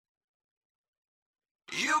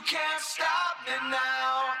can't stop me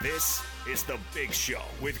now. This is The Big Show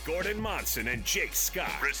with Gordon Monson and Jake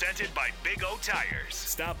Scott. Presented by Big O Tires.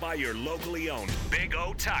 Stop by your locally owned Big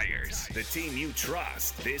O Tires, the team you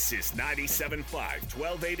trust. This is 97.5,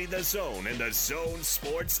 1280 The Zone and The Zone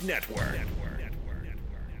Sports Network.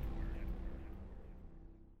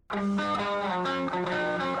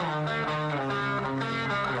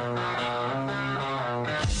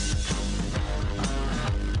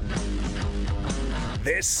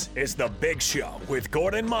 This is The Big Show with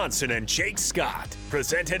Gordon Monson and Jake Scott.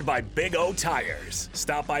 Presented by Big O Tires.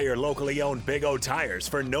 Stop by your locally owned Big O Tires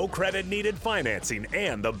for no credit needed financing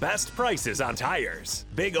and the best prices on tires.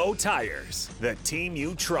 Big O Tires, the team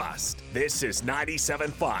you trust. This is 97.5,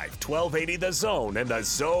 1280 The Zone and The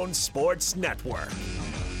Zone Sports Network.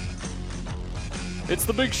 It's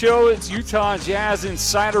The Big Show. It's Utah Jazz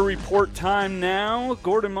Insider Report time now.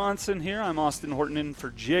 Gordon Monson here. I'm Austin Horton in for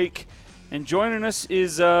Jake. And joining us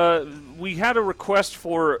is, we had a request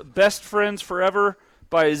for Best Friends Forever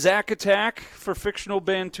by Zack Attack for Fictional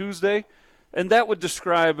Band Tuesday. And that would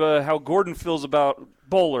describe how Gordon feels about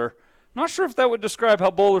Bowler. Not sure if that would describe how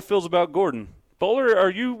Bowler feels about Gordon.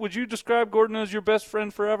 Bowler, would you describe Gordon as your best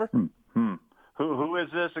friend forever? Who is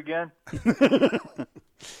this again?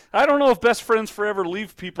 I don't know if Best Friends Forever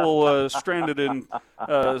leave people stranded in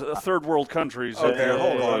third world countries. Okay,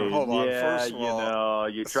 hold on. Yeah, First of all,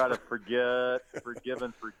 you try to forgive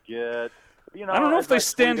and forget. I don't know if they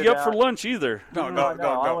stand you up for lunch either. No.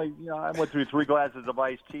 I went through 3 glasses of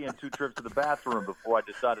iced tea and 2 trips to the bathroom before I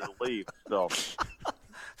decided to leave. So,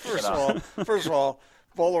 first of all,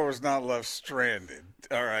 Bowler was not left stranded.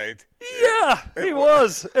 All right. Yeah, he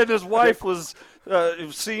was, and his wife was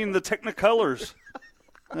seeing the Technicolors.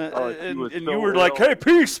 And you were like, "Hey,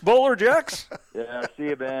 peace, Bowler Jacks." Yeah, see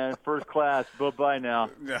you, man. First class. Bye now.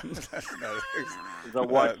 No. As I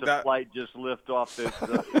watched the flight just lift off this.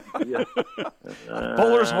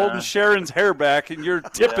 Bowler's holding Sharon's hair back, and you're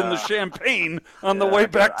tipping the champagne on the way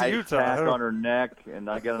back to Utah. Pack on her neck, and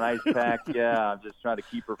I got an ice pack. Yeah, I'm just trying to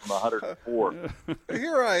keep her from 104.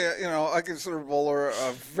 Here I consider Bowler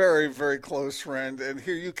a very, very close friend, and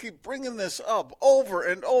here you keep bringing this up over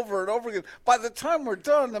and over and over again. By the time we're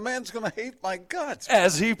done, the man's going to hate my guts.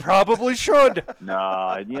 As he probably should.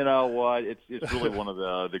 Nah, you know what? It's really one of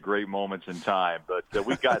the great moments in time. But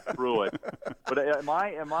we got through it. But am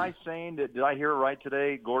I saying that? Did I hear it right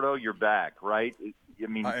today, Gordo? You're back, right? I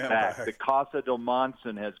mean, back. The Casa del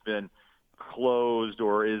Monson has been closed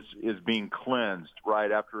or is being cleansed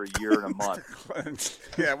right after a year and a month.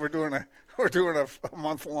 Yeah, we're doing a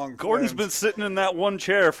month-long Gordon's been sitting in that one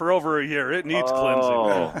chair for over a year. It needs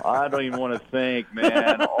cleansing. I don't even want to think,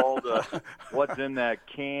 man. All the what's in that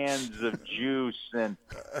cans of juice and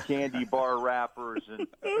candy bar wrappers, and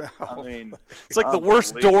I mean, it's like the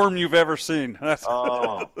worst dorm you've ever seen.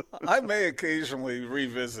 I may occasionally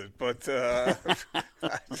revisit, but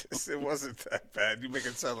it wasn't that bad. You make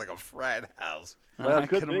it sound like a frat house. Well, I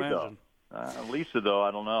can imagine. Lisa, though,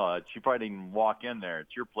 I don't know. She probably didn't even walk in there.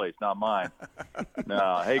 It's your place, not mine.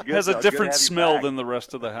 No, hey, good. It has a different smell than the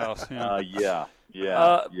rest of the house. Yeah.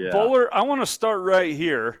 Bowler, I want to start right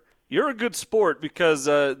here. You're a good sport because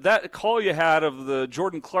that call you had of the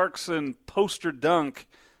Jordan Clarkson poster dunk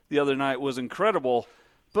the other night was incredible.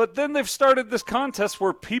 But then they've started this contest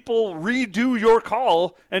where people redo your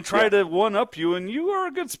call and try to one-up you, and you are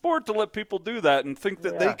a good sport to let people do that and think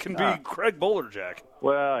that they can be Craig Bolerjack.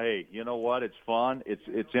 Well, hey, you know what? It's fun.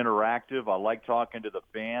 It's interactive. I like talking to the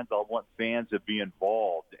fans. I want fans to be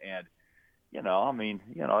involved. And,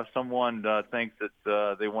 if someone thinks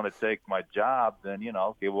that they want to take my job, then,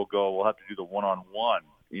 okay, we'll have to do the one-on-one,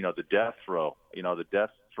 the death throw, the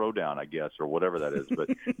death throwdown, I guess, or whatever that is.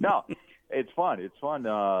 But, no. It's fun. It's fun,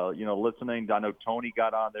 listening. I know Tony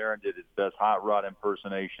got on there and did his best hot rod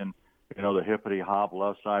impersonation. The hippity hop,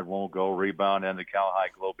 left side won't go, rebound, and the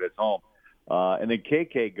cowhide globe gets home. And then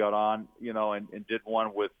KK got on, and did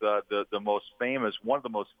one with one of the most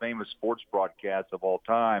famous sports broadcasts of all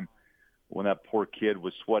time, when that poor kid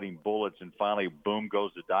was sweating bullets and finally, boom,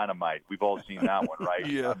 goes the dynamite. We've all seen that one, right?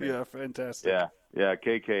 Yeah, fantastic. Yeah,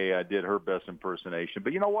 KK did her best impersonation.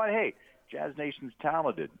 But you know what? Hey, Jazz Nation's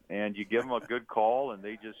talented, and you give them a good call, and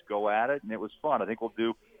they just go at it, and it was fun. I think we'll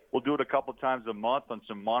do it a couple of times a month on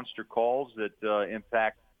some monster calls that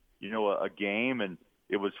impact, a game, and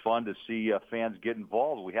it was fun to see fans get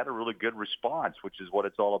involved. We had a really good response, which is what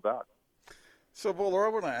it's all about. So, Bowler, I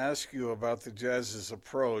want to ask you about the Jazz's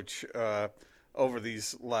approach over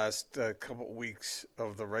these last couple of weeks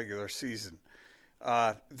of the regular season.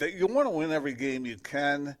 That you want to win every game you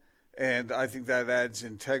can, and I think that adds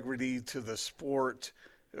integrity to the sport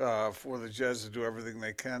for the Jazz to do everything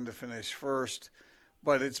they can to finish first.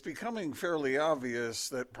 but it's becoming fairly obvious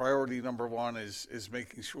that priority number one is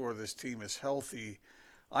making sure this team is healthy.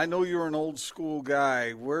 I know you're an old school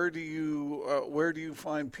guy. Where do you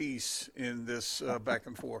find peace in this back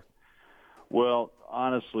and forth? Well,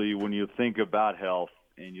 honestly, when you think about health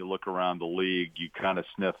and you look around the league, you kind of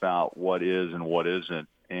sniff out what is and what isn't.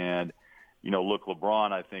 And, look,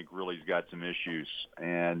 LeBron, I think, really has got some issues.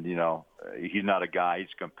 And, he's not a guy, he's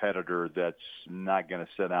a competitor that's not going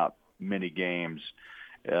to sit out many games.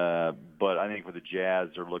 But I think for the Jazz,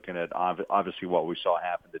 they're looking at obviously what we saw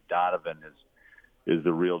happen to Donovan is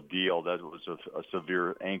the real deal. That was a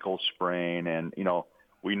severe ankle sprain. And,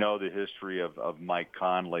 we know the history of Mike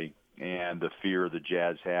Conley and the fear the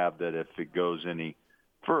Jazz have that if it goes any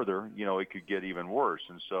further, it could get even worse.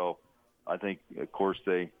 And so I think, of course,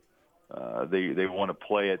 they want to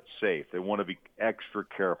play it safe. They want to be extra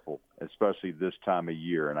careful, especially this time of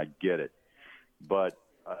year, and I get it. But,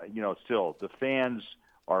 still, the fans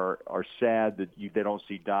are sad that they don't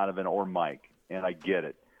see Donovan or Mike, and I get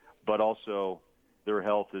it. But also, their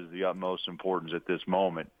health is the utmost importance at this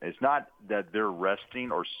moment. It's not that they're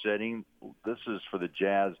resting or sitting. This is, for the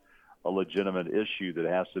Jazz, a legitimate issue that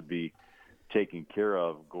has to be taken care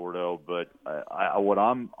of, Gordo. But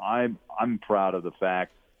I'm proud of the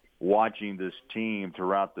fact, watching this team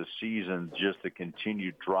throughout the season, just the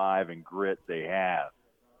continued drive and grit they have.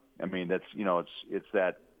 I mean, that's it's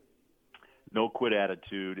that no quit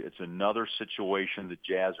attitude. It's another situation the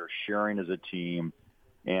Jazz are sharing as a team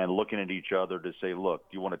and looking at each other to say, look,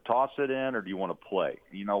 do you want to toss it in or do you want to play?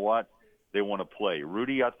 You know what? They want to play.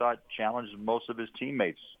 Rudy, I thought, challenged most of his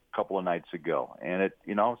teammates a couple of nights ago. And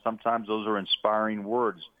sometimes those are inspiring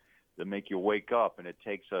words that make you wake up, and it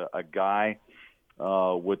takes a guy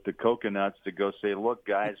with the coconuts to go say, look,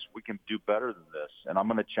 guys, we can do better than this. And I'm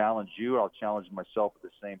going to challenge you. I'll challenge myself at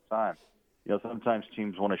the same time. Sometimes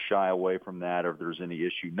teams want to shy away from that, or if there's any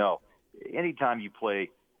issue. No. Anytime you play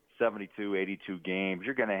 72, 82 games,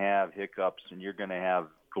 you're going to have hiccups and you're going to have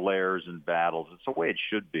glares and battles. It's the way it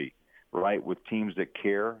should be, right, with teams that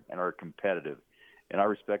care and are competitive. And I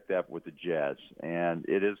respect that with the Jazz. And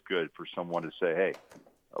it is good for someone to say, hey,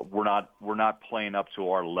 we're not playing up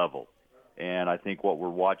to our level. And I think what we're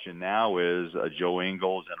watching now is a Joe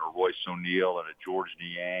Ingles and a Royce O'Neal and a George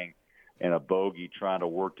Niang and a Bogey trying to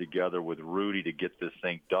work together with Rudy to get this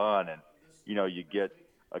thing done. And, you get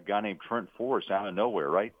a guy named Trent Forrest out of nowhere,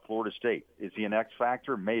 right? Florida State. Is he an X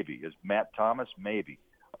factor? Maybe. Is Matt Thomas? Maybe.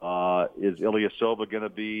 Is Ilyasova going to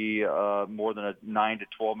be more than a 9 to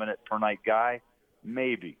 12 minute per night guy?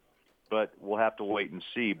 Maybe. But we'll have to wait and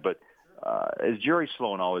see. But as Jerry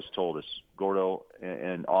Sloan always told us, Gordo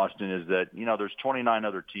and Austin, is that, there's 29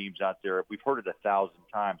 other teams out there. We've heard it 1,000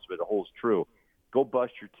 times, but it holds true. Go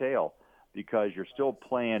bust your tail, because you're still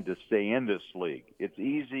playing to stay in this league. It's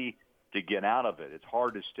easy to get out of it. It's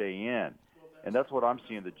hard to stay in. And that's what I'm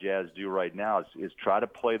seeing the Jazz do right now is try to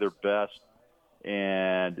play their best.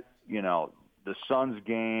 And, the Suns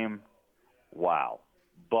game, wow.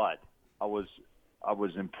 But I was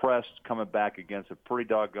impressed coming back against a pretty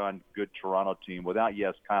doggone good Toronto team without,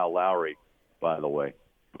 Kyle Lowry, by the way.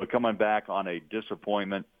 But coming back on a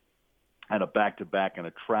disappointment and a back-to-back and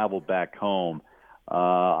a travel back home,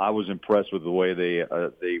 I was impressed with the way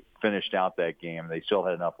they finished out that game. They still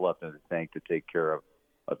had enough left in the tank to take care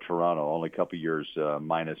of Toronto, only a couple years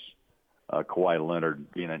minus Kawhi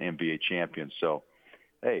Leonard being an NBA champion. So,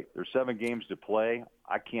 hey, there's 7 games to play.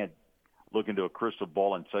 I can't look into a crystal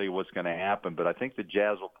ball and tell you what's going to happen, but I think the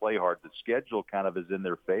Jazz will play hard. The schedule kind of is in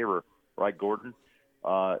their favor, right, Gordon?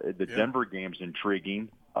 Denver game's intriguing,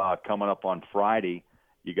 coming up on Friday.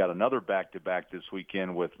 You got another back-to-back this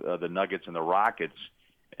weekend with the Nuggets and the Rockets,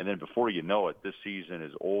 and then before you know it, this season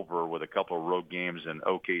is over with a couple of road games in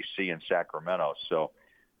OKC and Sacramento. So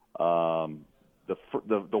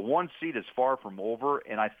the one seed is far from over,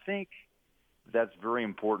 and I think that's very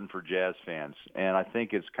important for Jazz fans. And I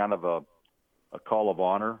think it's kind of a call of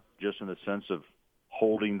honor, just in the sense of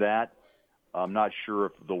holding that. I'm not sure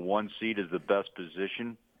if the one seed is the best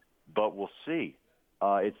position, but we'll see.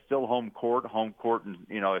 It's still home court, and,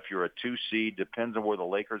 if you're a 2 seed, depends on where the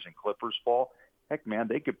Lakers and Clippers fall. Heck, man,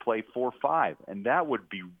 they could play 4-5, and that would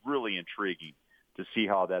be really intriguing to see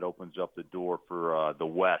how that opens up the door for the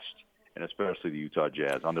West, and especially the Utah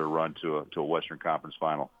Jazz on their run to a Western Conference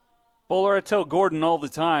final. Bowler, I tell Gordon all the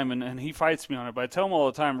time, and he fights me on it, but I tell him all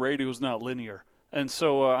the time radio's not linear. And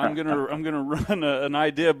so I'm gonna run an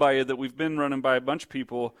idea by you that we've been running by a bunch of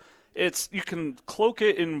people. You can cloak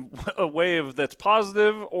it in a way that's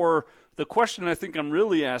positive, or the question I think I'm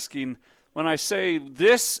really asking when I say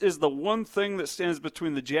this is the one thing that stands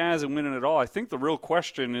between the Jazz and winning it all. I think the real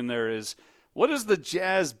question in there is, what is the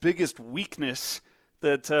Jazz biggest weakness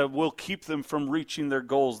that will keep them from reaching their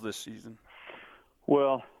goals this season?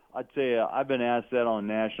 Well, I tell you, I've been asked that on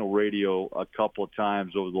national radio a couple of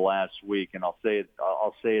times over the last week, and I'll say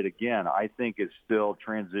it again. I think it's still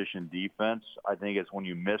transition defense. I think it's when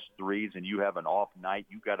you miss threes and you have an off night,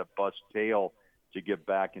 you got to bust tail to get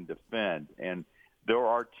back and defend. And there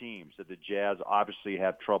are teams that the Jazz obviously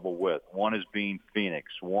have trouble with. One is being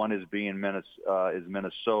Phoenix. One is being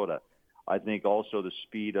Minnesota. I think also the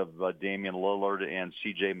speed of Damian Lillard and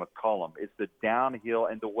C.J. McCollum. It's the downhill,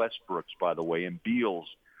 and the Westbrooks, by the way, and Beals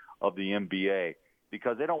of the NBA,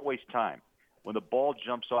 because they don't waste time. When the ball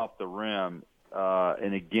jumps off the rim,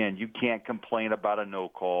 and again, you can't complain about a no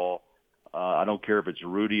call. I don't care if it's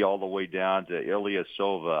Rudy all the way down to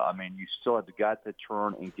Ilyasova. I mean, you still have got to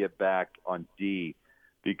turn and get back on D,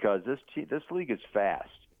 because this league is fast.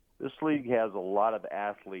 This league has a lot of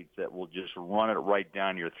athletes that will just run it right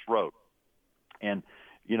down your throat. And,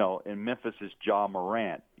 you know, in Memphis is Ja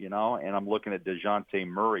Morant, you know, and I'm looking at DeJounte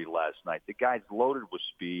Murray last night. The guy's loaded with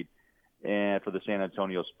speed and for the San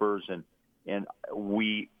Antonio Spurs, and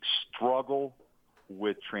we struggle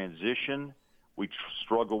with transition. We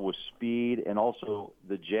struggle with speed, and also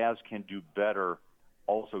the Jazz can do better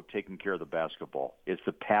also taking care of the basketball. It's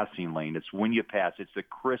the passing lane. It's when you pass. It's the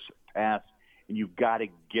crisp pass, and you've got to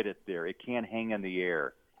get it there. It can't hang in the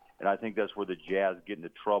air, and I think that's where the Jazz get into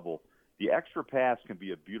trouble. The extra pass can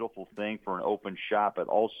be a beautiful thing for an open shot, but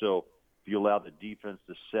also if you allow the defense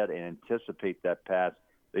to set and anticipate that pass,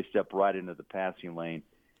 they step right into the passing lane.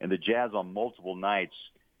 And the Jazz on multiple nights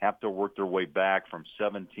have to work their way back from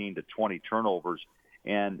 17 to 20 turnovers.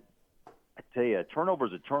 And I tell you, a turnover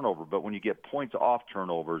is a turnover, but when you get points off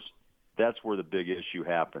turnovers, that's where the big issue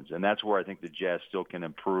happens. And that's where I think the Jazz still can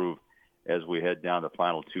improve as we head down the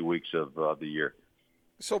final 2 weeks of the year.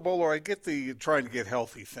 So, Bowler, I get the trying to get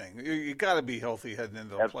healthy thing. You got to be healthy heading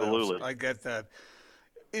into the Absolutely. playoffs. I get that.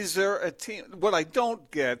 Is there a team? What I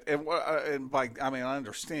don't get, I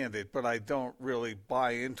understand it, but I don't really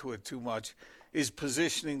buy into it too much, is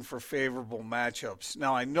positioning for favorable matchups.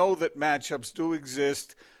 Now, I know that matchups do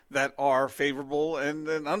exist that are favorable and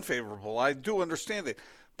unfavorable. I do understand it.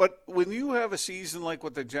 But when you have a season like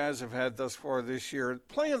what the Jazz have had thus far this year,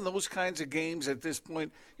 playing those kinds of games at this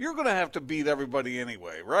point, you're going to have to beat everybody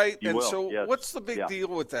anyway, right? You will, so yes. What's the big deal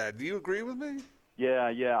with that? Do you agree with me? Yeah.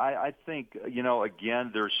 I think,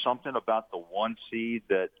 again, there's something about the one seed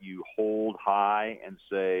that you hold high and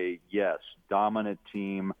say, yes, dominant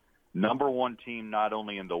team, number one team not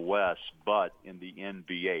only in the West but in the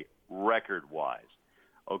NBA, record-wise,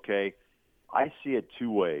 okay? I see it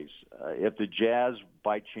two ways. If the Jazz,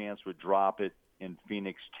 by chance, would drop it and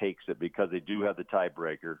Phoenix takes it because they do have the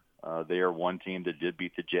tiebreaker, they are one team that did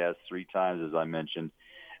beat the Jazz 3 times, as I mentioned.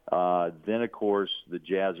 Then, of course, the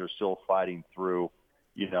Jazz are still fighting through,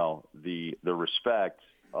 the respect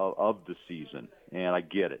of the season, and I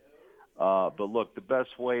get it. But, look, the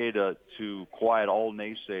best way to quiet all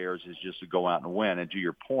naysayers is just to go out and win. And to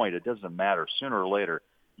your point, it doesn't matter. Sooner or later,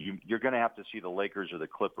 you're going to have to see the Lakers or the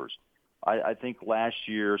Clippers. I think last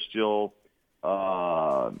year still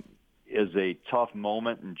is a tough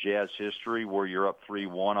moment in Jazz history where you're up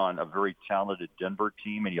 3-1 on a very talented Denver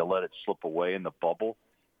team and you let it slip away in the bubble.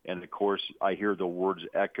 And, of course, I hear the words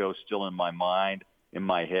echo still in my mind, in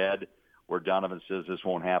my head, where Donovan says this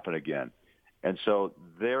won't happen again. And so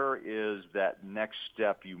there is that next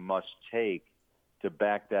step you must take to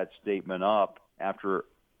back that statement up after,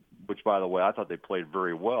 which, by the way, I thought they played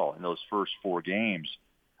very well in those first 4 games.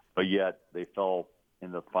 But yet they fell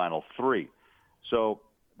in the final 3. So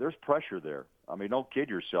there's pressure there. I mean, don't kid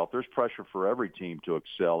yourself. There's pressure for every team to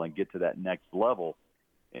excel and get to that next level.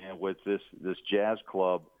 And with this Jazz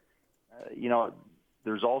club,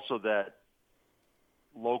 there's also that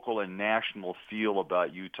local and national feel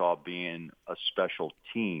about Utah being a special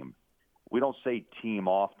team. We don't say team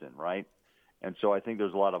often, right? And so I think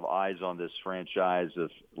there's a lot of eyes on this franchise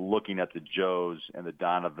of looking at the Joes and the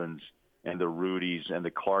Donovans and the Rudys and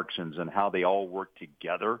the Clarksons and how they all work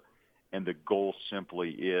together, and the goal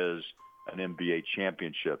simply is an NBA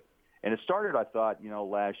championship. And it started, I thought,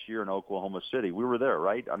 last year in Oklahoma City. We were there,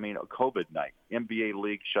 right? I mean, a COVID night. NBA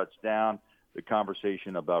league shuts down. The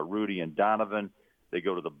conversation about Rudy and Donovan. They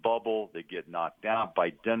go to the bubble. They get knocked out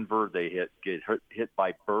by Denver. They get hit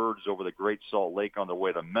by birds over the Great Salt Lake on their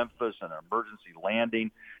way to Memphis, an emergency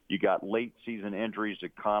landing. You got late season injuries to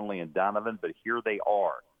Conley and Donovan, but here they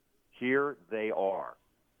are. Here they are.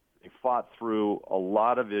 They fought through a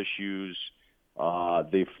lot of issues. I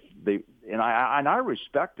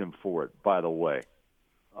respect them for it, by the way.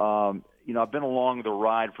 I've been along the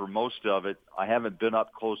ride for most of it. I haven't been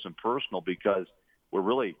up close and personal because we're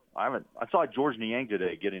really – I saw George Niang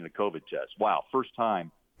today getting a COVID test. Wow, first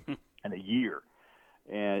time in a year.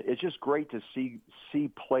 And it's just great to see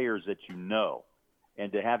players that you know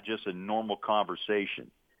and to have just a normal conversation.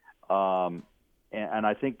 And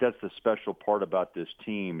I think that's the special part about this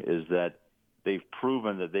team is that they've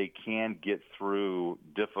proven that they can get through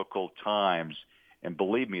difficult times. And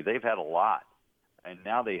believe me, they've had a lot. And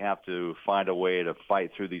now they have to find a way to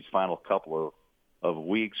fight through these final couple of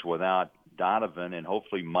weeks without Donovan, and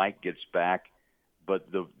hopefully Mike gets back.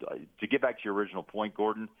 But to get back to your original point,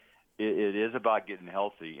 Gordon, it is about getting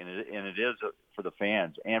healthy, and it is for the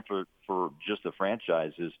fans and for just the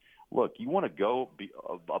franchises. Look, you want to go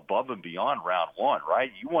above and beyond round one,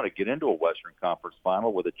 right? You want to get into a Western Conference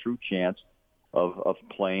final with a true chance of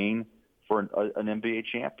playing for an NBA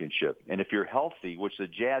championship. And if you're healthy, which the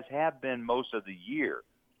Jazz have been most of the year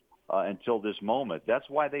until this moment, that's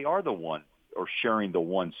why they are the one or sharing the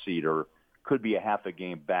one seed or could be a half a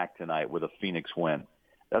game back tonight with a Phoenix win.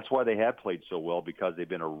 That's why they have played so well, because they've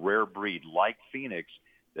been a rare breed like Phoenix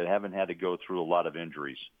that haven't had to go through a lot of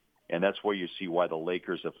injuries. And that's where you see why the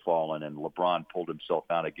Lakers have fallen and LeBron pulled himself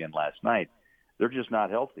out again last night. They're just not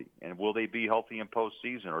healthy. And will they be healthy in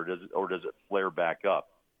postseason, or does it flare back up?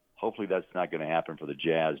 Hopefully that's not going to happen for the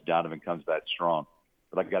Jazz. Donovan comes back strong.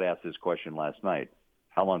 But I got to ask this question last night.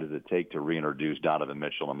 How long does it take to reintroduce Donovan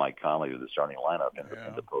Mitchell and Mike Conley to the starting lineup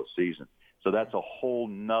in the postseason? So that's a whole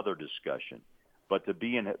nother discussion. But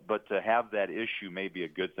to have that issue may be a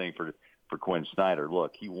good thing for Quinn Snyder.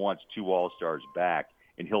 Look, he wants two All-Stars back,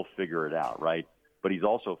 and he'll figure it out, right? But he's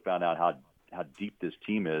also found out how deep this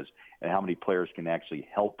team is and how many players can actually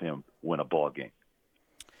help him win a ball game.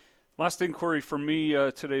 Last inquiry for me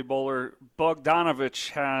today, Bowler. Bogdanovich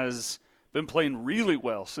has been playing really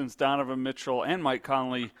well since Donovan Mitchell and Mike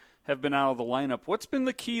Conley have been out of the lineup. What's been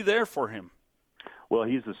the key there for him? Well,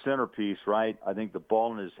 he's the centerpiece, right? I think the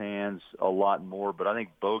ball in his hands a lot more, but I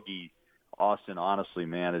think Bogey, Austin, honestly,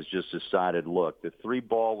 man, has just decided, look, the three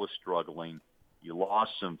ball was struggling. You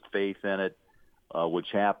lost some faith in it, which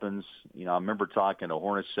happens. You know, I remember talking to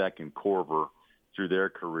Hornacek and Korver through their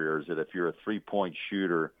careers that if you're a three-point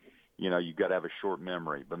shooter, you know, you've got to have a short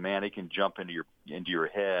memory. But, man, it can jump into your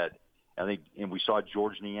head. I think, and we saw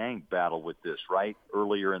George Niang battle with this, right,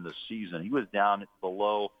 earlier in the season. He was down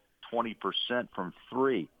below 20% from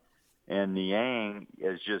three. And Niang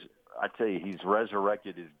is just, I tell you, he's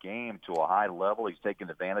resurrected his game to a high level. He's taken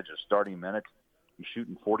advantage of starting minutes. He's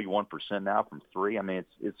shooting 41% now from three. I mean,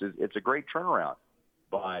 it's a great turnaround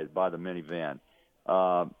by the minivan.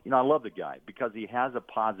 You know, I love the guy because he has a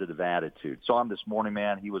positive attitude. Saw him this morning,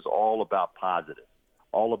 man. He was all about positive,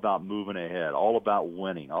 all about moving ahead, all about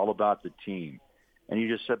winning, all about the team. And you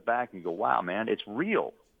just sit back and go, wow, man, it's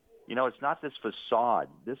real. You know, it's not this facade.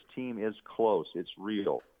 This team is close. It's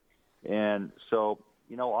real. And so,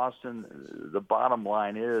 you know, Austin, the bottom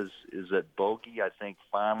line is that Bogey, I think,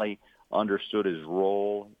 finally understood his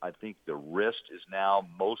role. I think the wrist is now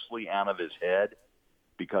mostly out of his head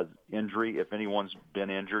because injury, if anyone's been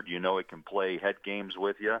injured, you know it can play head games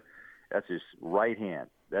with you. That's his right hand.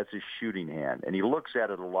 That's his shooting hand. And he looks at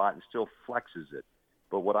it a lot and still flexes it.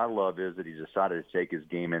 But what I love is that he decided to take his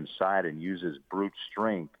game inside and use his brute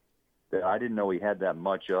strength that I didn't know he had that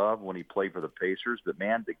much of when he played for the Pacers. But,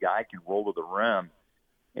 man, the guy can roll to the rim,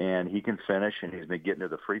 and he can finish, and he's been getting to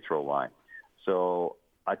the free throw line. So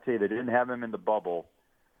I tell you, they didn't have him in the bubble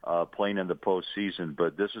playing in the postseason,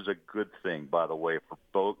 but this is a good thing, by the way,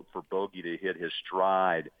 for Bogey to hit his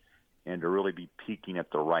stride and to really be peaking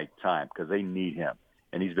at the right time because they need him,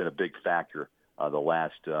 and he's been a big factor the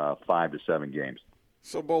last 5 to 7 games.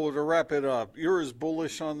 So, Bowler, to wrap it up, you're as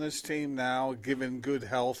bullish on this team now, given good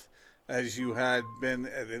health, as you had been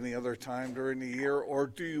at any other time during the year, or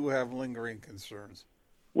do you have lingering concerns?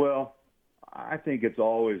 Well, I think it's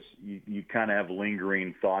always you kind of have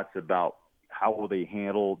lingering thoughts about how will they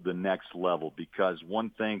handle the next level, because one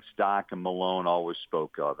thing Stock and Malone always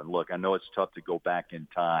spoke of, and look, I know it's tough to go back in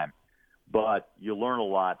time, but you learn a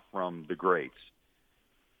lot from the greats,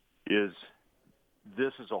 is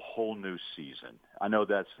this is a whole new season. I know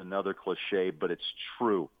that's another cliche, but it's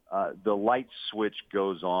true. The light switch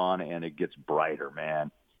goes on and it gets brighter,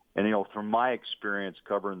 man. And, you know, from my experience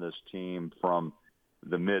covering this team from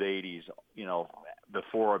the mid-'80s, you know,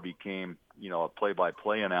 before I became, you know, a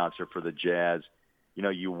play-by-play announcer for the Jazz, you know,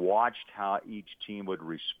 you watched how each team would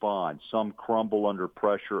respond. Some crumble under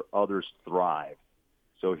pressure, others thrive.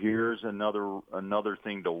 So here's another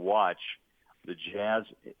thing to watch. The Jazz,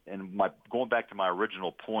 and going back to my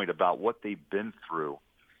original point about what they've been through,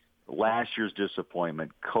 last year's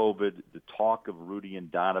disappointment, COVID, the talk of Rudy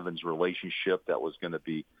and Donovan's relationship that was going to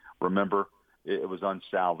be, remember, it was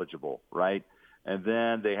unsalvageable, right? And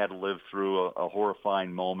then they had to live through a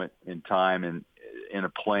horrifying moment in time in a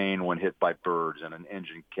plane when hit by birds and an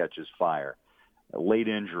engine catches fire, late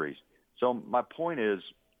injuries. So my point is,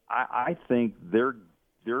 I think they're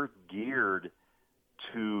geared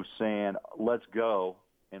to saying, let's go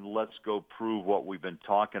and let's go prove what we've been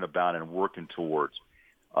talking about and working towards.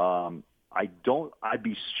 I'd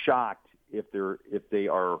be shocked if they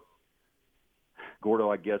are,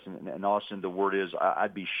 Gordo, I guess, and Austin, the word is,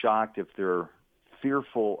 I'd be shocked if they're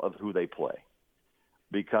fearful of who they play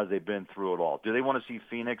because they've been through it all. Do they want to see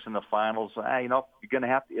Phoenix in the finals? You're going to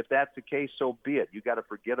have to. If that's the case, so be it. You got to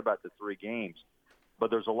forget about the 3 games.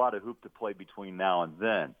 But there's a lot of hoop to play between now and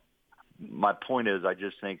then. My point is, I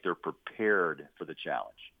just think they're prepared for the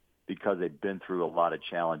challenge because they've been through a lot of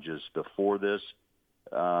challenges before this,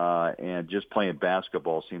 and just playing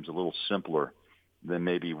basketball seems a little simpler than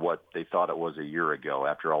maybe what they thought it was a year ago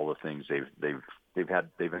after all the things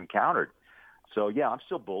they've encountered. So yeah, I'm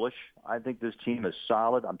still bullish. I think this team is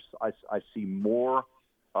solid. I see more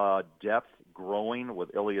depth growing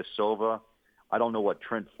with Ilyasova. I don't know what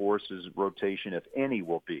Trent Forrest's rotation, if any,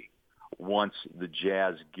 will be once the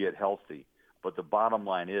Jazz get healthy. But the bottom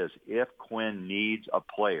line is, if Quinn needs a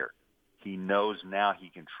player, he knows now he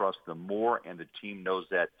can trust them more, and the team knows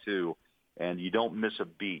that too. And you don't miss a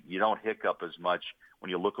beat. You don't hiccup as much when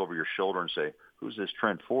you look over your shoulder and say, who's this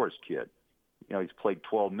Trent Forrest kid? He's played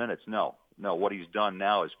 12 minutes. No, what he's done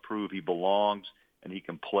now is prove he belongs and he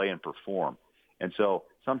can play and perform. And so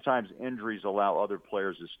sometimes injuries allow other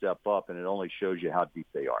players to step up, and it only shows you how deep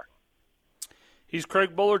they are. He's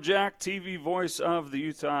Craig Bolerjack, TV voice of the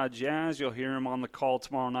Utah Jazz. You'll hear him on the call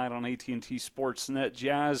tomorrow night on AT&T Sportsnet.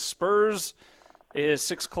 Jazz Spurs is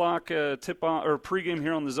 6 o'clock tip on, or pregame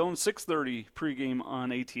here on the Zone. 6:30 pregame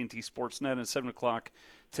on AT&T Sportsnet, and 7 o'clock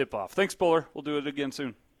tip off. Thanks, Bowler. We'll do it again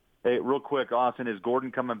soon. Hey, real quick, Austin, is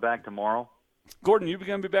Gordon coming back tomorrow? Gordon, you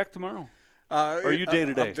going to be back tomorrow? Or are you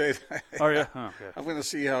day-to-day? Are you? Oh, okay. I'm going to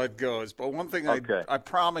see how it goes. But one thing I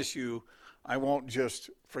promise you, I won't just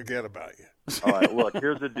forget about you. All right, look,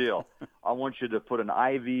 here's the deal. I want you to put an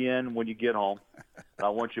IV in when you get home. I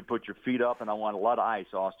want you to put your feet up, and I want a lot of ice,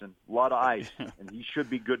 Austin. A lot of ice, and he should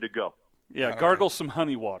be good to go. Yeah, gargle some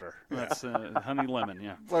honey water. That's honey lemon,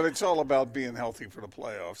 yeah. But it's all about being healthy for the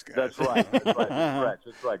playoffs, guys. That's right.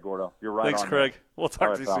 That's right, Gordo. You're right. Thanks, on Craig. that. We'll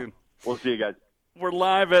talk to you soon. We'll see you guys. We're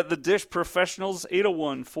live at the Dish Professionals,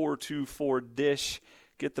 801-424-DISH.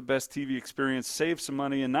 Get the best TV experience, save some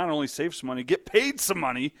money, and not only save some money, get paid some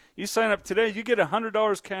money. You sign up today, you get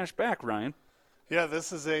 $100 cash back, Ryan. Yeah,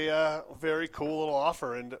 this is a very cool little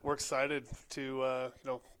offer, and we're excited to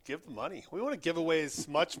give the money. We want to give away as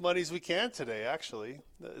much money as we can today. Actually,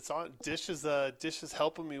 it's on Dish is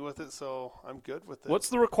helping me with it, so I'm good with it. What's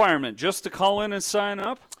the requirement? Just to call in and sign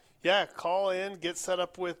up? Yeah, call in, get set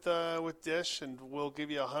up with Dish, and we'll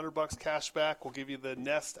give you $100 cash back. We'll give you the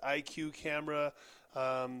Nest IQ camera.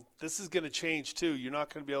 This is going to change too. You're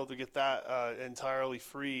not going to be able to get that entirely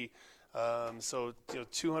free. So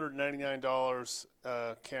 $299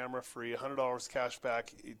 camera free, $100 cash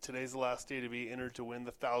back. Today's the last day to be entered to win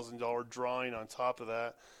the $1,000 drawing on top of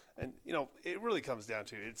that. And it really comes down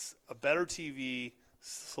to it's a better TV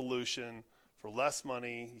solution for less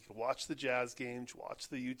money. You can watch the Jazz games, watch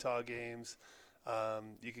the Utah games.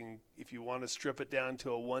 You can, if you want to strip it down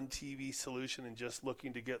to a one TV solution and just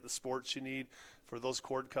looking to get the sports you need for those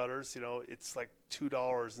cord cutters, it's like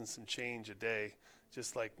 $2 and some change a day,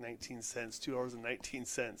 just like 19 cents,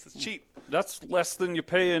 $2.19. It's cheap. That's less than you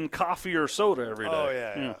pay in coffee or soda every day. Oh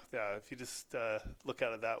yeah. If you just look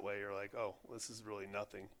at it that way, you're like, oh, this is really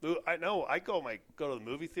nothing. I know. I go to the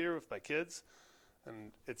movie theater with my kids,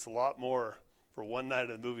 and it's a lot more for one night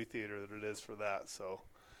at the movie theater than it is for that. So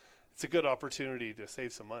it's a good opportunity to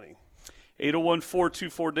save some money.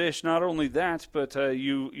 801-424-DISH. Not only that, but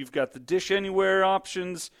you've got the Dish Anywhere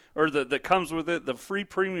options, or that comes with it, the free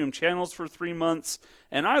premium channels for 3 months.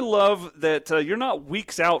 And I love that you're not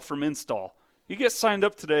weeks out from install. You get signed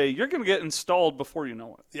up today, you're going to get installed before you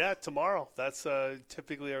know it. Yeah, tomorrow. That's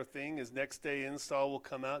typically our thing is next day install will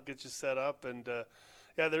come out, get you set up. And,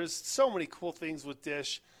 there's so many cool things with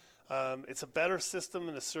Dish. It's a better system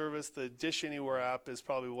and a service. The Dish Anywhere app is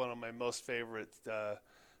probably one of my most favorite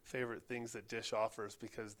things that Dish offers,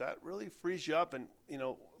 because that really frees you up. And,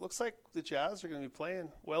 looks like the Jazz are going to be playing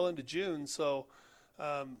well into June. So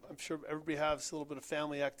I'm sure everybody has a little bit of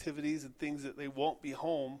family activities and things that they won't be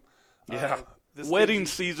home. Yeah. Wedding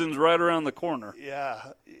season's right around the corner.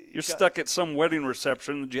 Yeah. You're stuck at some wedding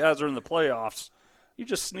reception. The Jazz are in the playoffs. You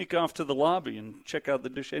just sneak off to the lobby and check out the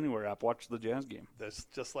Dish Anywhere app, watch the Jazz game. That's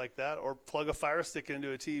just like that. Or plug a Fire Stick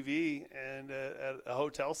into a TV and at a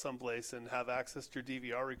hotel someplace and have access to your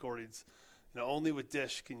DVR recordings. Only with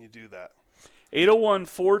Dish can you do that.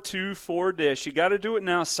 801-424-DISH. You got to do it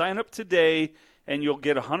now. Sign up today, and you'll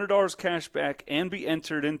get $100 cash back and be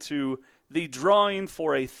entered into the drawing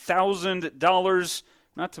for $1,000.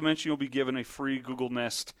 Not to mention you'll be given a free Google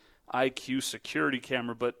Nest IQ security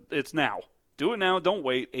camera, but it's now. Do it now. Don't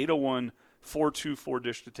wait.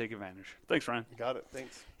 801-424-DISH to take advantage. Thanks, Ryan. You got it.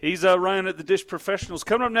 Thanks. He's Ryan at the Dish Professionals.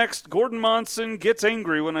 Coming up next, Gordon Monson gets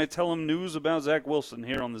angry when I tell him news about Zach Wilson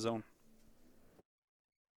here on The Zone.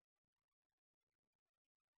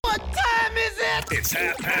 What time is it? It's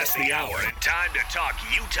 5:30 and time to talk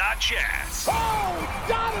Utah Jazz. Oh,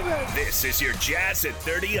 Donovan! This is your Jazz at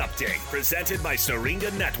 30 update, presented by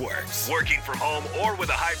Syringa Networks. Working from home or with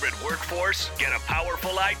a hybrid workforce, get a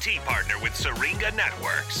powerful IT partner with Syringa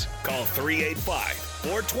Networks. Call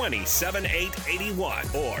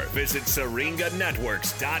 385-420-7881 or visit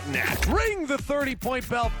syringanetworks.net. Ring the 30-point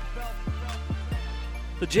bell.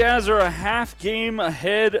 The Jazz are a half game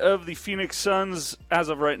ahead of the Phoenix Suns as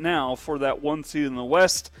of right now for that one seed in the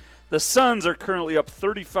West. The Suns are currently up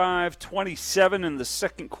 35-27 in the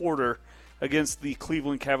second quarter against the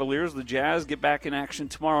Cleveland Cavaliers. The Jazz get back in action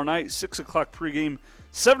tomorrow night, 6 o'clock pregame,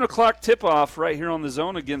 7 o'clock tip-off right here on The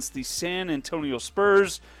Zone against the San Antonio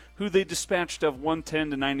Spurs, who they dispatched of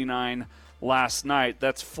 110-99 last night.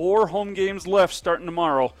 That's 4 home games left starting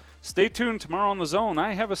tomorrow. Stay tuned tomorrow on The Zone.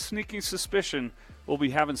 I have a sneaking suspicion we'll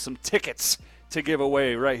be having some tickets to give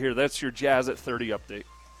away right here. That's your Jazz at 30 update.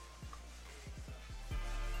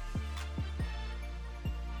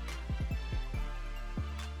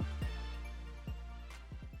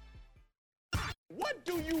 What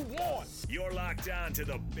do you want? You're locked on to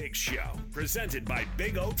The Big Show, presented by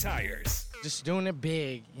Big O Tires. Just doing it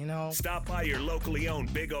big, Stop by your locally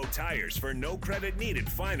owned Big O Tires for no credit needed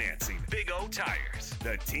financing. Big O Tires,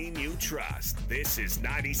 the team you trust. This is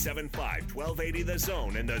 97.5, 1280 The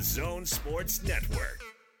Zone and the Zone Sports Network.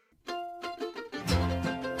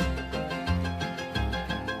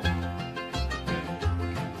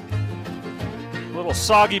 Little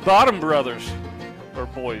Soggy Bottom Brothers, or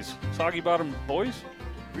boys. Soggy Bottom Boys?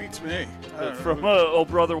 Beats me. From Oh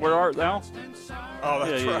Brother, Where Art Thou? Oh,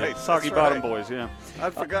 that's right. Soggy That's Bottom right. Boys, yeah.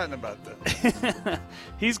 I'd forgotten about that.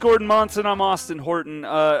 He's Gordon Monson. I'm Austin Horton.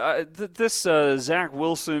 This Zach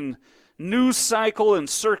Wilson news cycle and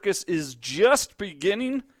circus is just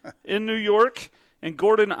beginning in New York. And,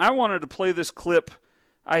 Gordon, I wanted to play this clip.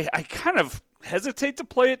 I kind of hesitate to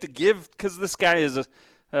play it because this guy is,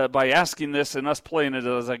 by asking this and us playing it,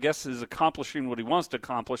 as I guess is accomplishing what he wants to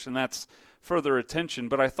accomplish, and that's further attention.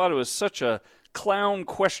 But I thought it was such a clown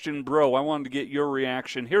question, bro. I wanted to get your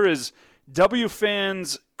reaction. Here is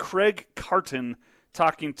WFAN's Craig Carton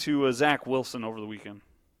talking to Zach Wilson over the weekend.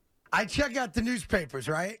 I check out the newspapers,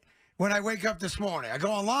 right? When I wake up this morning, I go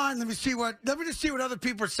online. Let me just see what other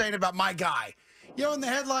people are saying about my guy. And the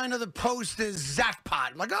headline of the Post is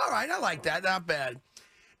Zachpot. I'm like, all right, I like that. Not bad.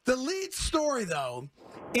 The lead story, though,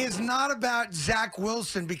 is not about Zach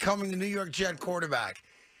Wilson becoming the New York Jet quarterback.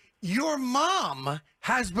 Your mom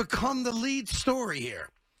has become the lead story here.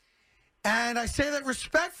 And I say that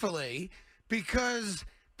respectfully because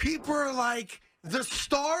people are like, the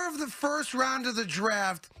star of the first round of the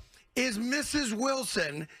draft is Mrs.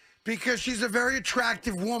 Wilson because she's a very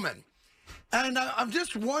attractive woman. And I'm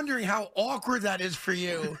just wondering how awkward that is for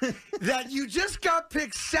you, that you just got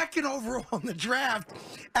picked second overall in the draft,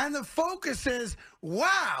 and the focus is,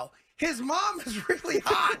 wow, his mom is really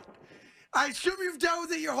hot. I assume you've dealt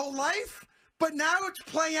with it your whole life, but now it's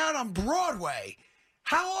playing out on Broadway.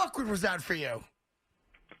 How awkward was that for you?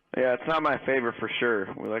 Yeah, it's not my favorite for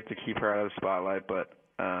sure. We like to keep her out of the spotlight, but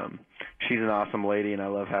she's an awesome lady, and I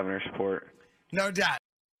love having her support. No doubt.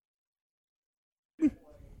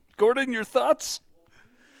 Gordon, your thoughts?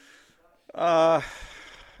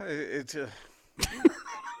 It's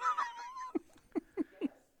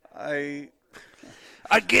I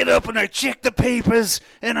get up and I check the papers,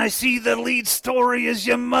 and I see the lead story is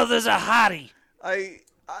your mother's a hottie. I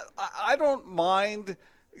don't mind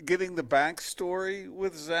getting the backstory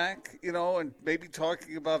with Zach, and maybe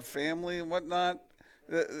talking about family and whatnot.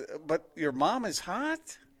 But your mom is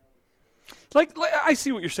hot? Like I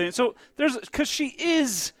see what you're saying. So because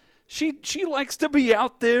she likes to be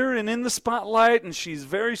out there and in the spotlight, and she's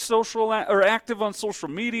very social or active on social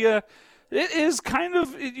media. It is kind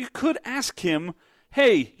of, you could ask him,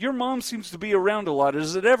 hey, your mom seems to be around a lot.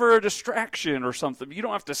 Is it ever a distraction or something? You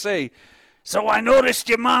don't have to say, so I noticed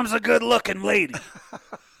your mom's a good-looking lady.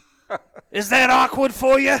 Is that awkward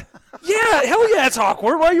for you? Yeah, hell yeah, it's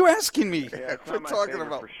awkward. Why are you asking me? Yeah, it's We're not my talking favorite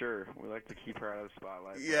about- for sure. We like to keep her out of the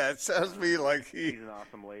spotlight. Yeah, it sounds to me like She's an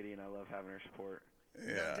awesome lady, and I love having her support.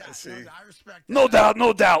 Yeah, see. I respect that. No doubt,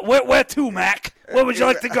 no doubt. Where to, Mac? Where would you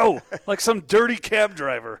like to go? Like some dirty cab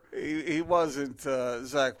driver. He wasn't.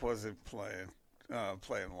 Zach wasn't playing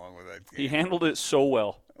along with that game. He handled it so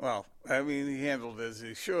well. Well, I mean, he handled it as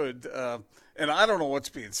he should. And I don't know what's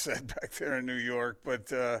being said back there in New York,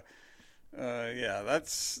 but yeah,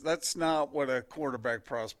 that's not what a quarterback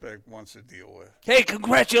prospect wants to deal with. Hey,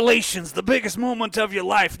 congratulations. The biggest moment of your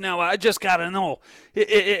life. Now, I just got to know.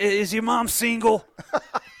 Is your mom single?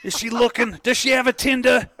 Is she looking? Does she have a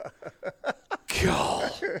Tinder?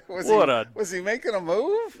 God. Was he making a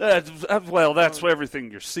move? Well, that's everything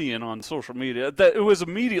you're seeing on social media. It was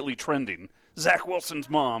immediately trending. Zach Wilson's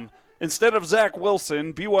mom. Instead of Zach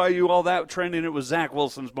Wilson, BYU, all that trending, it was Zach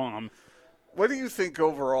Wilson's mom. What do you think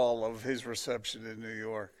overall of his reception in New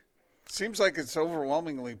York? Seems like it's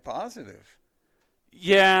overwhelmingly positive.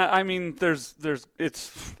 Yeah, I mean,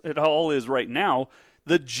 it all is right now.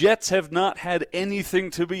 The Jets have not had anything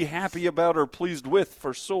to be happy about or pleased with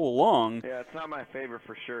for so long. Yeah, it's not my favorite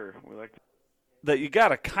for sure. That you got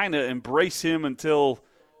to kind of embrace him until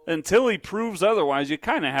he proves otherwise. You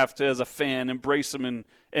kind of have to, as a fan, embrace him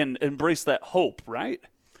and embrace that hope, right?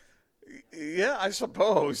 Yeah, I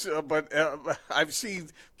suppose. But I've seen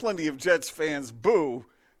plenty of Jets fans boo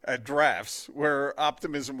at drafts where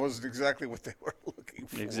optimism wasn't exactly what they were looking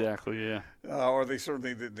for. Exactly, yeah. Or they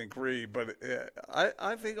certainly didn't agree. But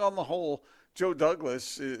I think on the whole, Joe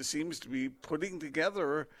Douglas seems to be putting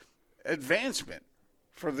together advancement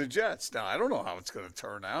for the Jets. Now, I don't know how it's going to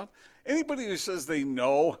turn out. Anybody who says they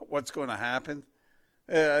know what's going to happen,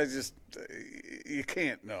 you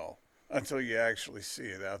can't know until you actually see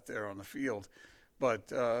it out there on the field.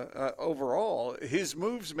 But overall, his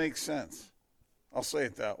moves make sense. I'll say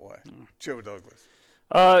it that way. Joe Douglas.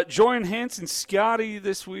 Join Hans and Scotty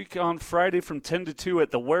this week on Friday from 10 to 2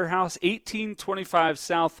 at the Warehouse, 1825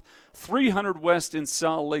 South, 300 West in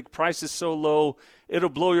Salt Lake. Price is so low, it'll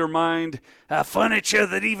blow your mind. Furniture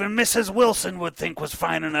that even Mrs. Wilson would think was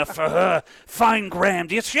fine enough for her. Fine gram.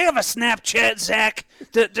 Does she have a Snapchat, Zach?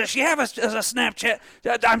 Does she have a Snapchat?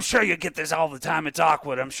 I'm sure you get this all the time. It's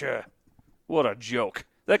awkward, I'm sure. What a joke.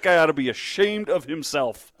 That guy ought to be ashamed of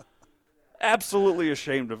himself. Absolutely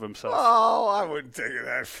ashamed of himself. Oh, I wouldn't take it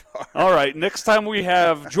that far. All right, next time we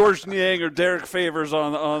have George Niang or Derek Favors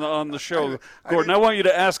on the show, Gordon, I want you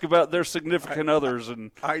to ask about their significant others. And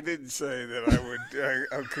I didn't say that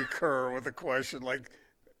I would concur with a question like,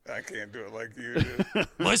 I can't do it like you do.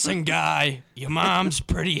 Listen, guy, your mom's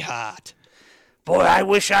pretty hot. Boy, I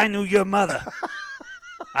wish I knew your mother.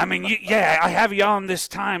 I mean, I have you on this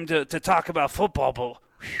time to talk about football, but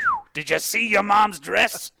did you see your mom's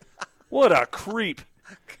dress? What a creep.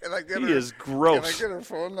 He is gross. Can I get her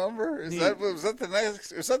phone number? Was that the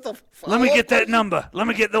next? Is that the Let me get that number. Let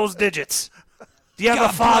me get those digits. Do you have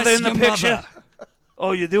a father in the picture? Mother.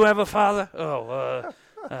 Oh, you do have a father? Oh,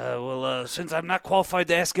 well, since I'm not qualified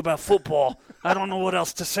to ask about football, I don't know what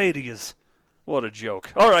else to say to you. What a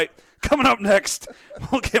joke. All right, coming up next,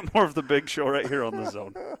 we'll get more of the Big Show right here on The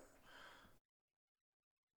Zone.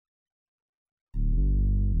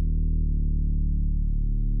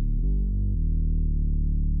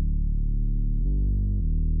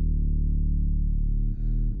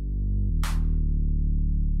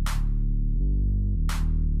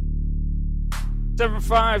 Seven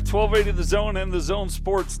 1280 The Zone and The Zone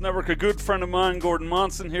Sports Network. A good friend of mine, Gordon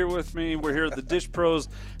Monson, here with me. We're here at the Dish Pros.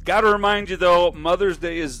 Got to remind you, though, Mother's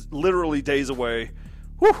Day is literally days away.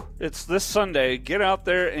 Whew, it's this Sunday. Get out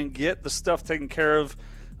there and get the stuff taken care of.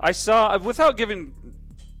 I saw, without giving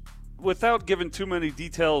too many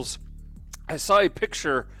details, I saw a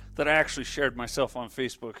picture that I actually shared myself on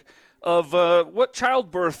Facebook of what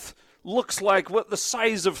childbirth looks like, what the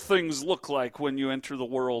size of things look like when you enter the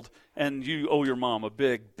world, and you owe your mom a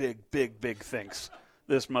big thanks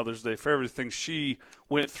this Mother's Day for everything she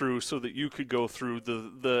went through so that you could go through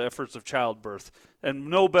the efforts of childbirth. And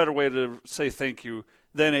no better way to say thank you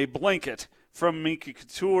than a blanket from Minky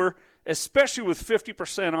Couture, especially with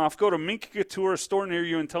 50% off. Go to Minky Couture, a store near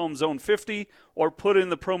you, and tell them Zone 50, or put in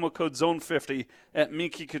the promo code Zone 50 at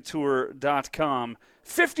minkycouture.com.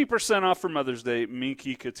 50% off for Mother's Day,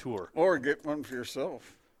 Minky Couture. Or get one for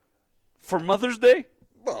yourself. For Mother's Day?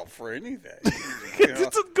 Well, for any day.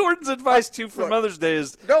 That's what Gordon's advice, too, for Mother's Day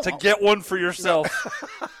is to get one for yourself.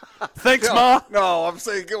 Thanks, Ma. No, I'm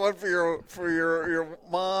saying get one for your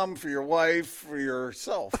mom, for your wife, for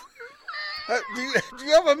yourself. Do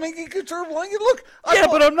you have a Minky Couture blanket? Look.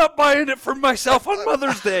 But I'm not buying it for myself on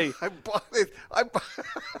Mother's Day. I bought it.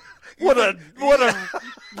 What a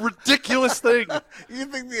ridiculous thing. You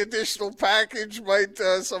think the additional package might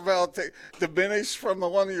somehow diminish from the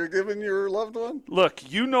one you're giving your loved one?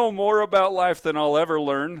 Look, you know more about life than I'll ever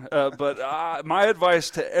learn, but my advice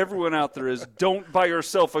to everyone out there is don't buy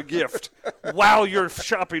yourself a gift while you're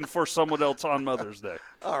shopping for someone else on Mother's Day.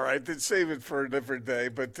 All right, then save it for a different day.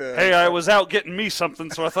 But hey, I was out getting me something,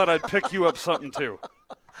 so I thought I'd pick you up something too.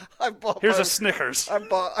 Here's a Snickers. I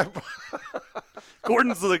bought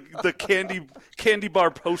Gordon's the candy bar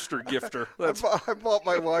poster gifter. I bought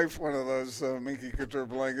my wife one of those Minky Couture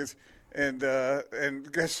blankets, and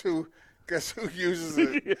guess who uses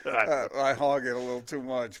it? I hog it a little too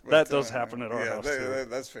much. But, that does happen at our house too.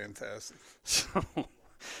 That's fantastic. So,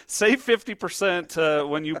 save 50%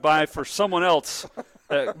 when you buy for someone else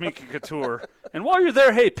at Minky Couture, and while you're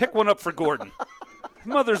there, hey, pick one up for Gordon.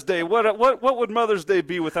 Mother's Day. What would Mother's Day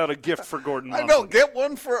be without a gift for Gordon Monson? I know. Get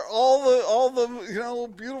one for all the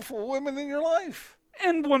beautiful women in your life,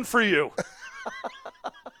 and one for you.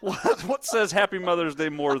 What says Happy Mother's Day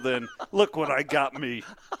more than look what I got me?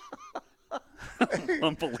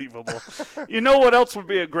 Unbelievable. You know what else would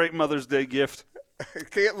be a great Mother's Day gift? You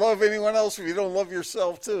can't love anyone else if you don't love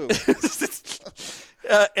yourself too.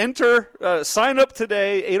 Sign up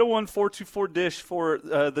today, 801-424-DISH for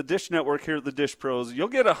the Dish Network here at the Dish Pros. You'll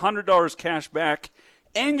get $100 cash back,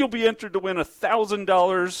 and you'll be entered to win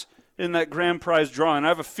 $1,000 in that grand prize drawing. I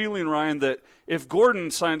have a feeling, Ryan, that if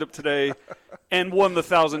Gordon signed up today and won the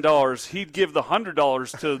 $1,000, he'd give the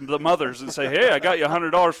 $100 to the mothers and say, hey, I got you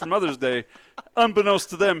 $100 for Mother's Day.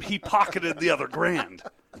 Unbeknownst to them, he pocketed the other grand.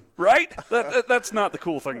 Right? That's not the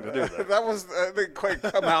cool thing to do. That didn't quite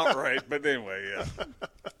come out right, but anyway, yeah.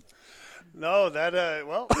 No,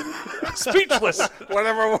 speechless.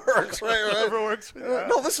 Whatever works, right? Whatever works.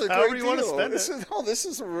 No, this is a great deal. Want to spend this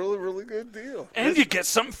is a really, really good deal. And you get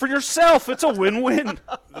something for yourself. It's a win-win.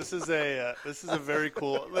 This is a very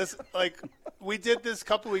cool. We did this a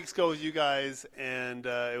couple weeks ago with you guys, and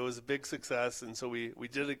it was a big success. And so we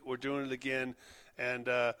did it. We're doing it again, and.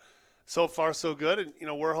 So far, so good,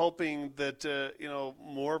 and we're hoping that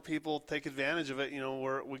more people take advantage of it.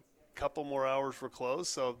 We couple more hours for close,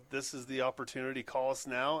 so this is the opportunity. Call us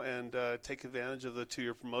now and take advantage of the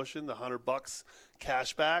 2-year promotion, the $100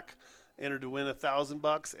 cash back, enter to win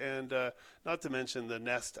 $1,000, and not to mention the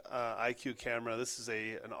Nest IQ camera. This is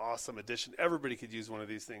an awesome addition. Everybody could use one of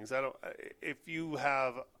these things. If you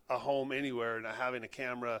have a home anywhere and having a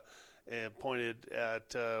camera pointed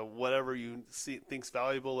at whatever you think's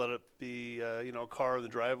valuable, let it be a car in the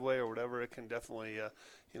driveway or whatever, it can definitely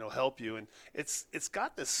help you. And it's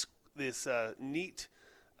got this neat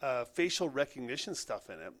facial recognition stuff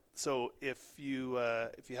in it. So if you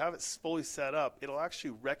have it fully set up, it'll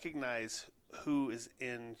actually recognize who is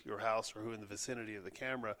in your house or who in the vicinity of the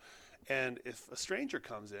camera. And if a stranger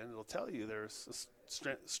comes in, it'll tell you there's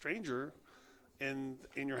a stranger in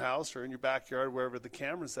your house or in your backyard, wherever the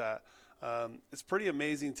camera's at. It's pretty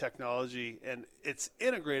amazing technology, and it's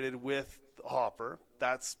integrated with Hopper.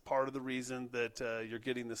 That's part of the reason that you're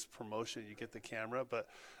getting this promotion. You get the camera, but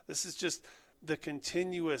this is just the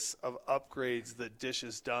continuous of upgrades that Dish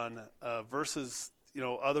has done versus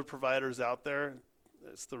other providers out there.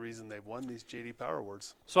 That's the reason they've won these J.D. Power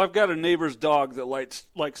Awards. So I've got a neighbor's dog that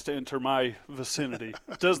likes to enter my vicinity.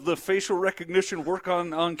 Does the facial recognition work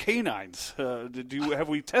on canines? Have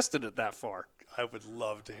we tested it that far? I would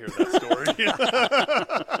love to hear that story.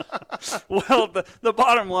 Well, the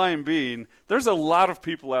bottom line being, there's a lot of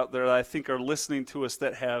people out there that I think are listening to us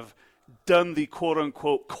that have done the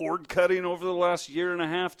quote-unquote cord cutting over the last year and a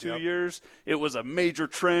half, 2 years. It was a major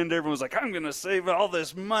trend. Everyone was like, I'm going to save all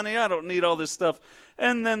this money. I don't need all this stuff.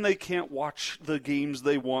 And then they can't watch the games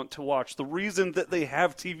they want to watch. The reason that they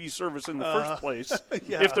have TV service in the first place,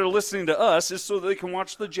 if they're listening to us, is so they can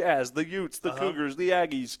watch the Jazz, the Utes, the Cougars, the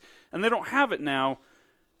Aggies. And they don't have it now.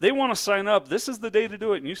 They want to sign up. This is the day to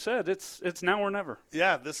do it. And you said it's now or never.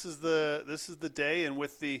 Yeah, this is the day. And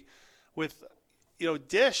with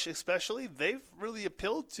Dish especially, they've really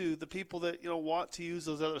appealed to the people that want to use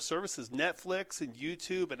those other services. Netflix and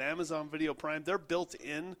YouTube and Amazon Video Prime, they're built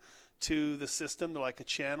in to the system. They're like a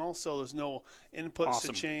channel, so there's no inputs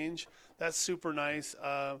to change. That's super nice.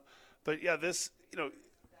 But yeah, this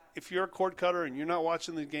if you're a cord cutter and you're not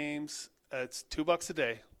watching the games, it's $2 a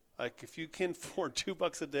day. Like if you can afford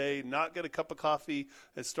 $2 a day, not get a cup of coffee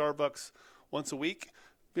at Starbucks once a week,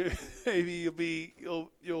 maybe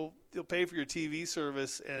you'll pay for your TV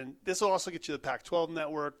service, and this will also get you the Pac-12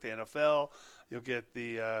 network, the NFL, You'll get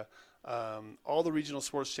the all the regional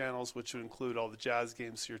sports channels, which would include all the Jazz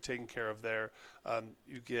games, so you're taken care of there.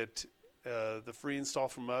 You get the free install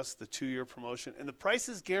from us, the 2-year promotion, and the price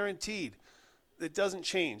is guaranteed. It doesn't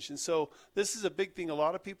change. And so this is a big thing. A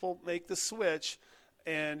lot of people make the switch,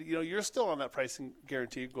 and you're still on that pricing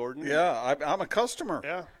guarantee, Gordon. Yeah, I'm a customer.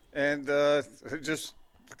 Yeah. And just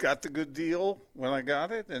got the good deal when I got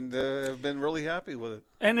it, and have been really happy with it.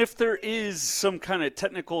 And if there is some kind of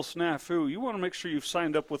technical snafu, you want to make sure you've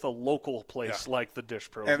signed up with a local place like the Dish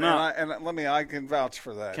Pros. I can vouch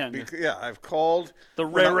for that. Can you? Yeah, I've called. The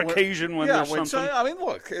rare occasion when there's something. I mean,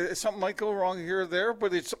 look, something might go wrong here or there,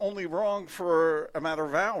 but it's only wrong for a matter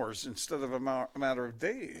of hours instead of a matter of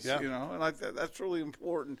days. Yeah. And that's really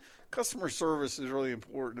important. Customer service is really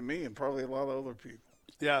important to me and probably a lot of other people.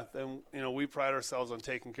 Yeah, and we pride ourselves on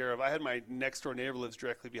taking care of. I had my next door neighbor lives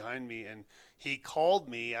directly behind me, and he called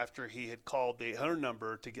me after he had called the 800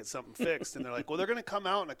 number to get something fixed. And they're like, "Well, they're going to come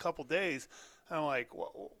out in a couple days." And I'm like,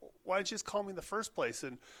 well, "Why didn't you just call me in the first place?"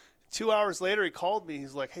 And 2 hours later, he called me.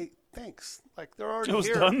 He's like, "Hey, thanks. Like they're already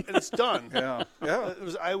here, done. and it's done." Yeah.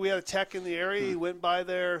 We had a tech in the area. He went by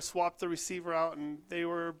there, swapped the receiver out, and they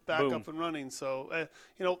were back Boom. up and running. So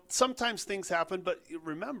sometimes things happen, but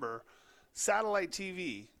remember. Satellite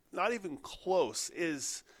TV, not even close,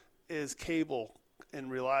 is cable and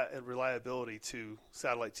reliability to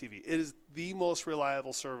satellite TV. It is the most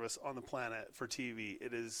reliable service on the planet for TV.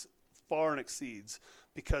 It is far and exceeds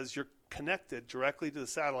because you're connected directly to the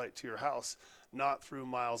satellite to your house, not through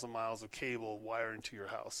miles and miles of cable wiring to your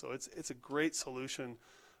house. So it's a great solution,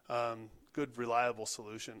 good reliable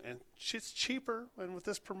solution, and it's cheaper. And with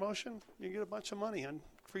this promotion, you get a bunch of money on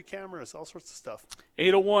free cameras, all sorts of stuff.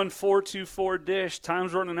 801-424-DISH.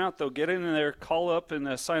 Time's running out, though. Get in there, call up,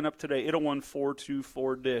 and sign up today.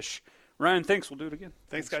 801-424-DISH. Ryan, thanks. We'll do it again.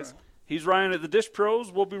 Thanks guys. He's Ryan at the Dish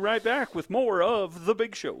Pros. We'll be right back with more of The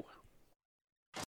Big Show.